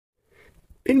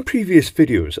In previous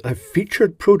videos, I've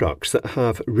featured products that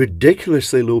have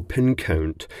ridiculously low pin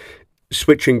count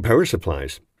switching power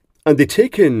supplies. And they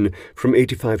take in from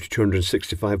 85 to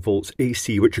 265 volts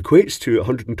AC, which equates to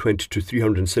 120 to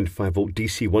 375 volt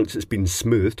DC once it's been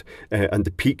smoothed and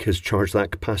the peak has charged that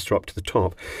capacitor up to the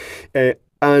top.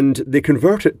 And they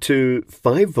convert it to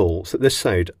 5 volts at this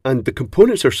side, and the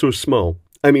components are so small.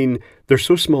 I mean, they're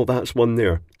so small, that's one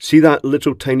there. See that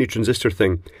little tiny transistor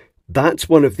thing? That's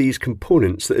one of these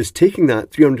components that is taking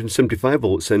that 375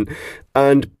 volts in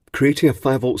and creating a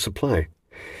 5 volt supply.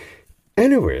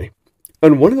 Anyway,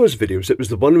 on one of those videos, it was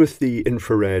the one with the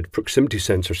infrared proximity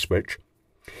sensor switch.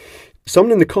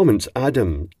 Someone in the comments,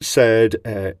 Adam, said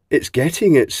it's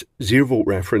getting its 0 volt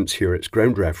reference here, its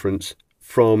ground reference,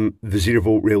 from the 0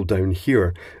 volt rail down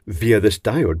here via this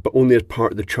diode, but only as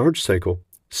part of the charge cycle.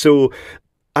 So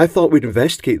I thought we'd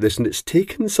investigate this, and it's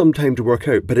taken some time to work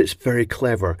out, but it's very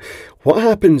clever. What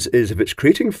happens is if it's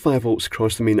creating 5 volts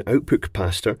across the main output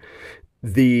capacitor,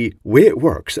 the way it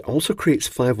works, it also creates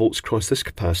 5 volts across this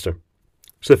capacitor.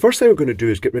 So the first thing we're going to do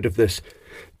is get rid of this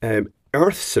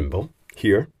earth symbol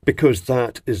here, because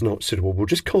that is not suitable. We'll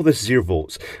just call this 0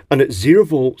 volts. And it's 0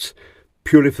 volts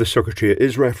purely for the circuitry. It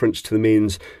is referenced to the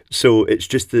mains, so it's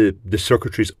just the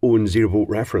circuitry's own 0 volt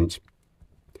reference.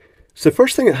 So the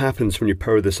first thing that happens when you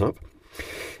power this up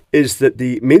is that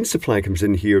the main supply comes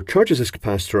in here, charges this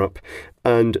capacitor up,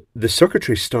 and the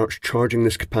circuitry starts charging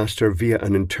this capacitor via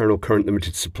an internal current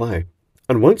limited supply.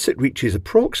 And once it reaches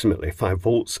approximately 5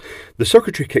 volts, the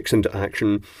circuitry kicks into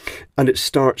action and it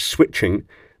starts switching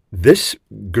this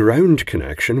ground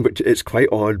connection, which is quite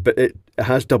odd, but it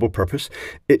has double purpose.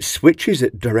 It switches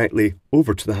it directly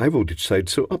over to the high voltage side,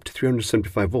 so up to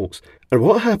 375 volts. And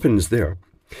what happens there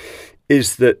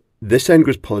is that this end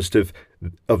goes positive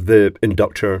of the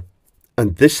inductor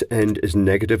and this end is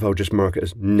negative. I'll just mark it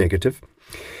as negative.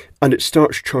 And it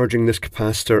starts charging this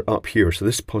capacitor up here, so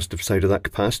this positive side of that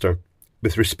capacitor,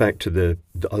 with respect to the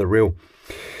other rail.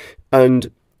 And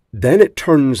then it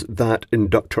turns that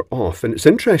inductor off. And it's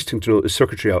interesting to note the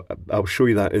circuitry, I'll show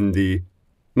you that in the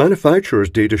manufacturer's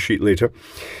data sheet later.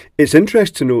 It's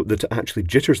interesting to note that it actually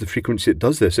jitters the frequency it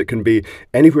does this. It can be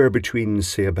anywhere between,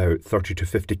 say, about 30 to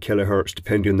 50 kilohertz,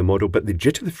 depending on the model, but they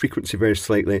jitter the frequency very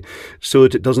slightly so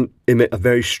that it doesn't emit a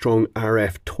very strong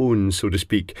RF tone, so to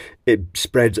speak. It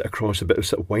spreads it across a bit of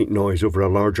sort of white noise over a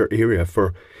larger area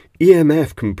for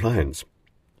EMF compliance.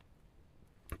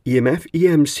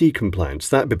 EMC compliance,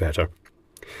 that'd be better.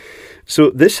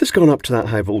 So this has gone up to that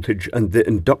high voltage and the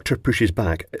inductor pushes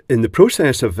back. In the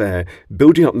process of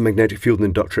building up the magnetic field in the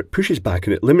inductor, it pushes back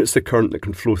and it limits the current that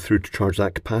can flow through to charge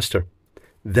that capacitor.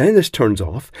 Then this turns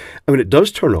off, and when it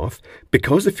does turn off,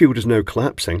 because the field is now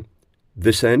collapsing,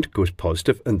 this end goes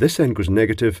positive and this end goes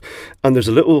negative, and there's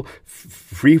a little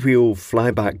freewheel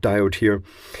flyback diode here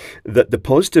that the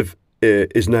positive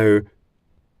is now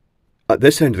at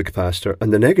this end of the capacitor,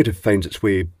 and the negative finds its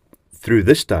way through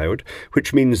this diode,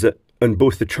 which means that on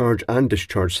both the charge and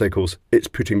discharge cycles, it's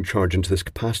putting charge into this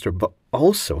capacitor. But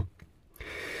also,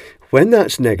 when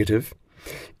that's negative,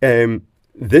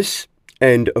 this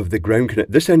end of the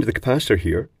this end of the capacitor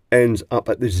here ends up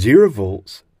at the 0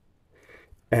 volts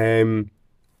minus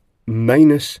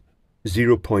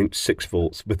 0.6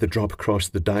 volts with the drop across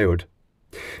the diode.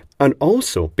 And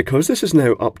also, because this is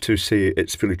now up to, say,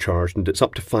 it's fully charged and it's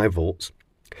up to 5 volts,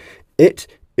 it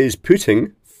is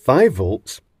putting 5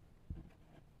 volts,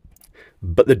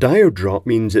 but the diode drop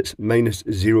means it's minus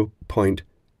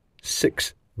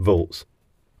 0.6 volts.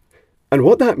 And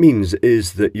what that means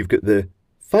is that you've got the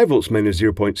 5 volts minus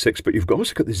 0.6, but you've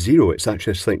also got the 0. It's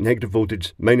actually a slight negative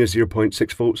voltage, minus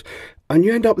 0.6 volts, and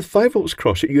you end up with 5 volts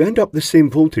across it. You end up the same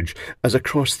voltage as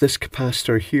across this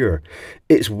capacitor here.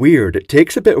 It's weird. It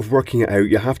takes a bit of working it out.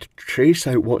 You have to trace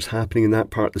out what's happening in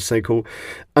that part of the cycle,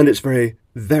 and it's very,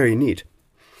 very neat.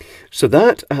 So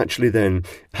that actually then,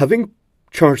 having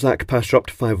charge that capacitor up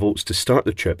to 5 volts to start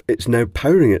the chip, it's now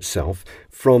powering itself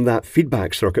from that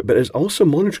feedback circuit, but it's also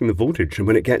monitoring the voltage, and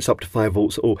when it gets up to 5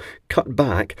 volts it'll cut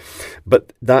back.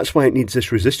 But that's why it needs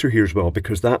this resistor here as well,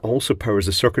 because that also powers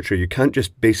the circuitry. You can't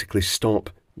just basically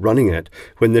stop running it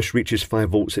when this reaches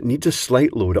 5 volts. It needs a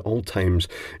slight load at all times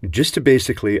just to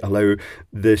basically allow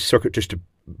the circuit just to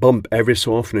bump every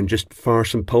so often and just fire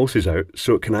some pulses out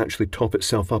so it can actually top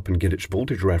itself up and get its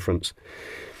voltage reference.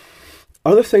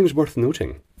 Other things worth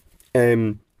noting,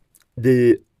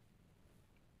 the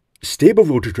stable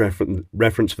voltage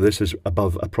reference for this is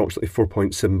above approximately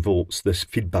 4.7 volts, this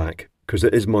feedback, because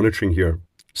it is monitoring here.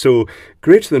 So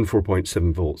greater than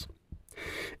 4.7 volts.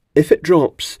 If it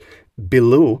drops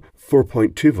below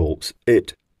 4.2 volts,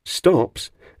 it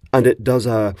stops and it does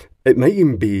a It might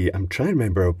even be, I'm trying to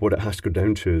remember what it has to go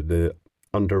down to, the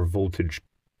under voltage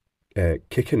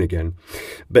kick in again.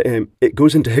 But it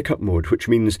goes into hiccup mode, which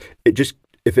means it just,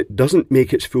 if it doesn't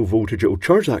make its full voltage, it will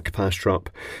charge that capacitor up.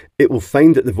 It will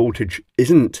find that the voltage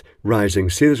isn't rising.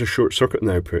 Say there's a short circuit in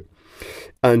the output.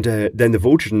 And then the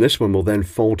voltage in this one will then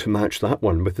fall to match that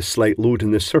one with the slight load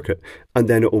in this circuit. And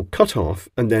then it will cut off.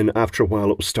 And then after a while,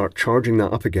 it will start charging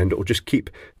that up again. It will just keep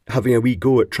having a wee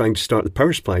go at trying to start the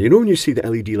power supply. You know when you see the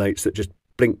LED lights that just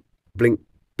blink, blink,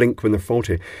 blink when they're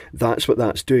faulty? That's what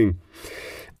that's doing.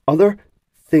 Other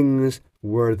things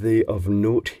worthy of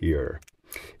note here.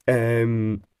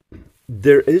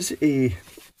 There is a...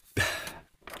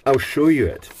 I'll show you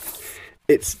it.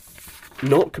 It's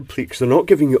not complete because they're not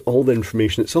giving you all the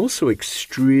information. It's also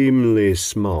extremely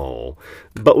small,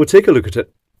 but we'll take a look at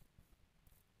it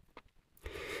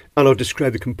and I'll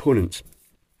describe the components.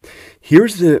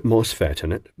 Here's the MOSFET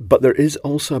in it, but there is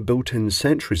also a built-in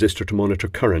sense resistor to monitor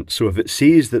current. So if it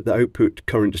sees that the output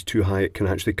current is too high, it can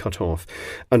actually cut off.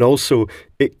 And also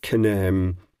it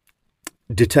can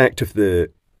detect if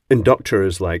the inductor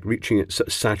is like reaching its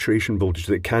saturation voltage,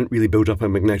 that it can't really build up a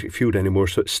magnetic field anymore,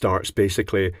 so it starts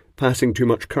basically passing too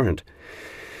much current.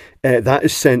 That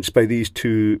is sensed by these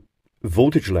two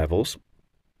voltage levels,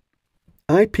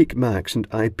 I peak max and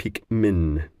I peak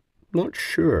min. Not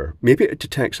sure. Maybe it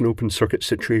detects an open circuit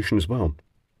situation as well.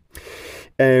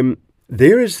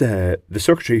 There is the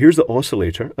circuitry. Here's the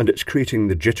oscillator, and it's creating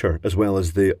the jitter as well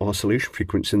as the oscillation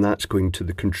frequency, and that's going to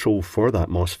the control for that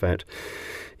MOSFET.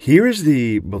 Here is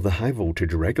the high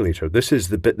voltage regulator. This is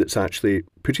the bit that's actually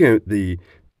putting out the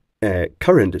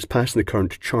current. It's passing the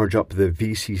current to charge up the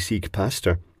VCC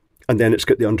capacitor. And then it's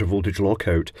got the under voltage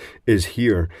lockout is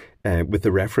here with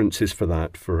the references for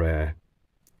that, for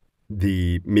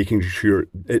the making sure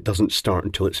it doesn't start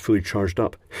until it's fully charged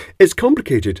up. It's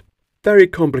complicated, very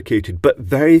complicated, but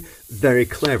very, very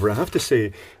clever. I have to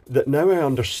say that now I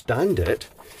understand it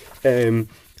and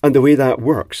the way that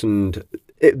works. And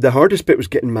the hardest bit was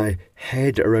getting my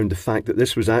head around the fact that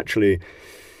this was actually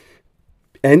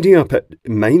ending up at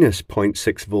minus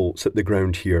 0.6 volts at the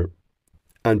ground here.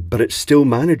 But it still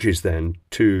manages then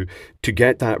to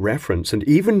get that reference. And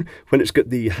even when it's got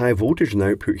the high voltage in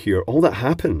the output here, all that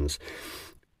happens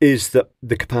is that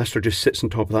the capacitor just sits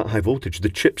on top of that high voltage. The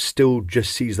chip still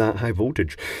just sees that high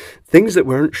voltage. Things that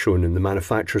weren't shown in the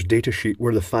manufacturer's datasheet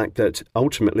were the fact that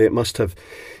ultimately it must have,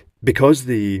 because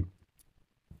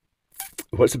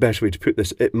what's the best way to put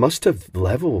this? It must have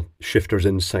level shifters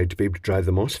inside to be able to drive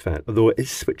the MOSFET, although it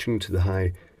is switching to the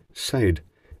high side.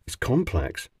 It's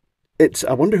complex.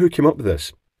 I wonder who came up with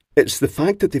this. It's the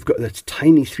fact that they've got this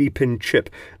tiny 3-pin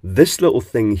chip. This little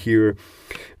thing here,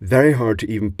 very hard to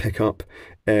even pick up.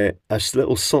 A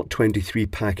little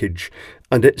SOT23 package,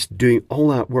 and it's doing all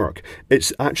that work.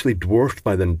 It's actually dwarfed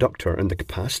by the inductor and the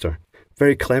capacitor.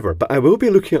 Very clever. But I will be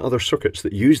looking at other circuits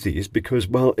that use these because,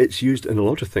 well, it's used in a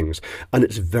lot of things. And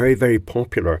it's very, very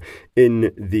popular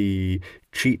in the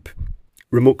cheap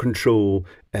remote control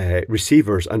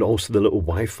receivers and also the little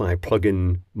Wi-Fi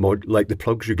plug-in mod, like the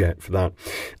plugs you get for that.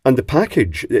 And the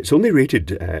package, it's only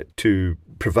rated to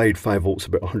provide 5 volts,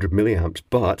 about 100 milliamps,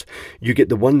 but you get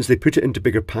the ones, they put it into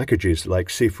bigger packages, like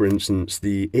say for instance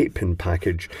the 8-pin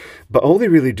package. But all they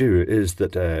really do is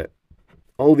that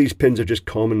all these pins are just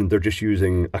common, they're just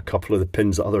using a couple of the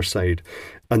pins the other side,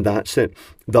 and that's it.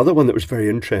 The other one that was very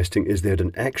interesting is they had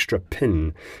an extra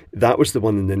pin. That was the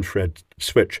one in the infrared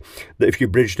switch, that if you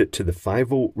bridged it to the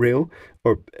 5-volt rail,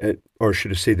 or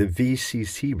should I say the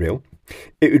VCC rail,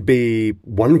 it would be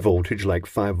 1 voltage, like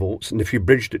 5 volts, and if you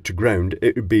bridged it to ground,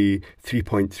 it would be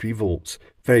 3.3 volts.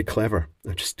 Very clever.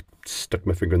 I just stuck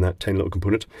my finger in that tiny little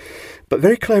component. But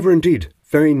very clever indeed.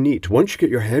 Very neat. Once you get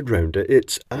your head round it,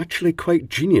 it's actually quite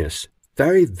genius.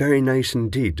 Very, very nice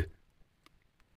indeed.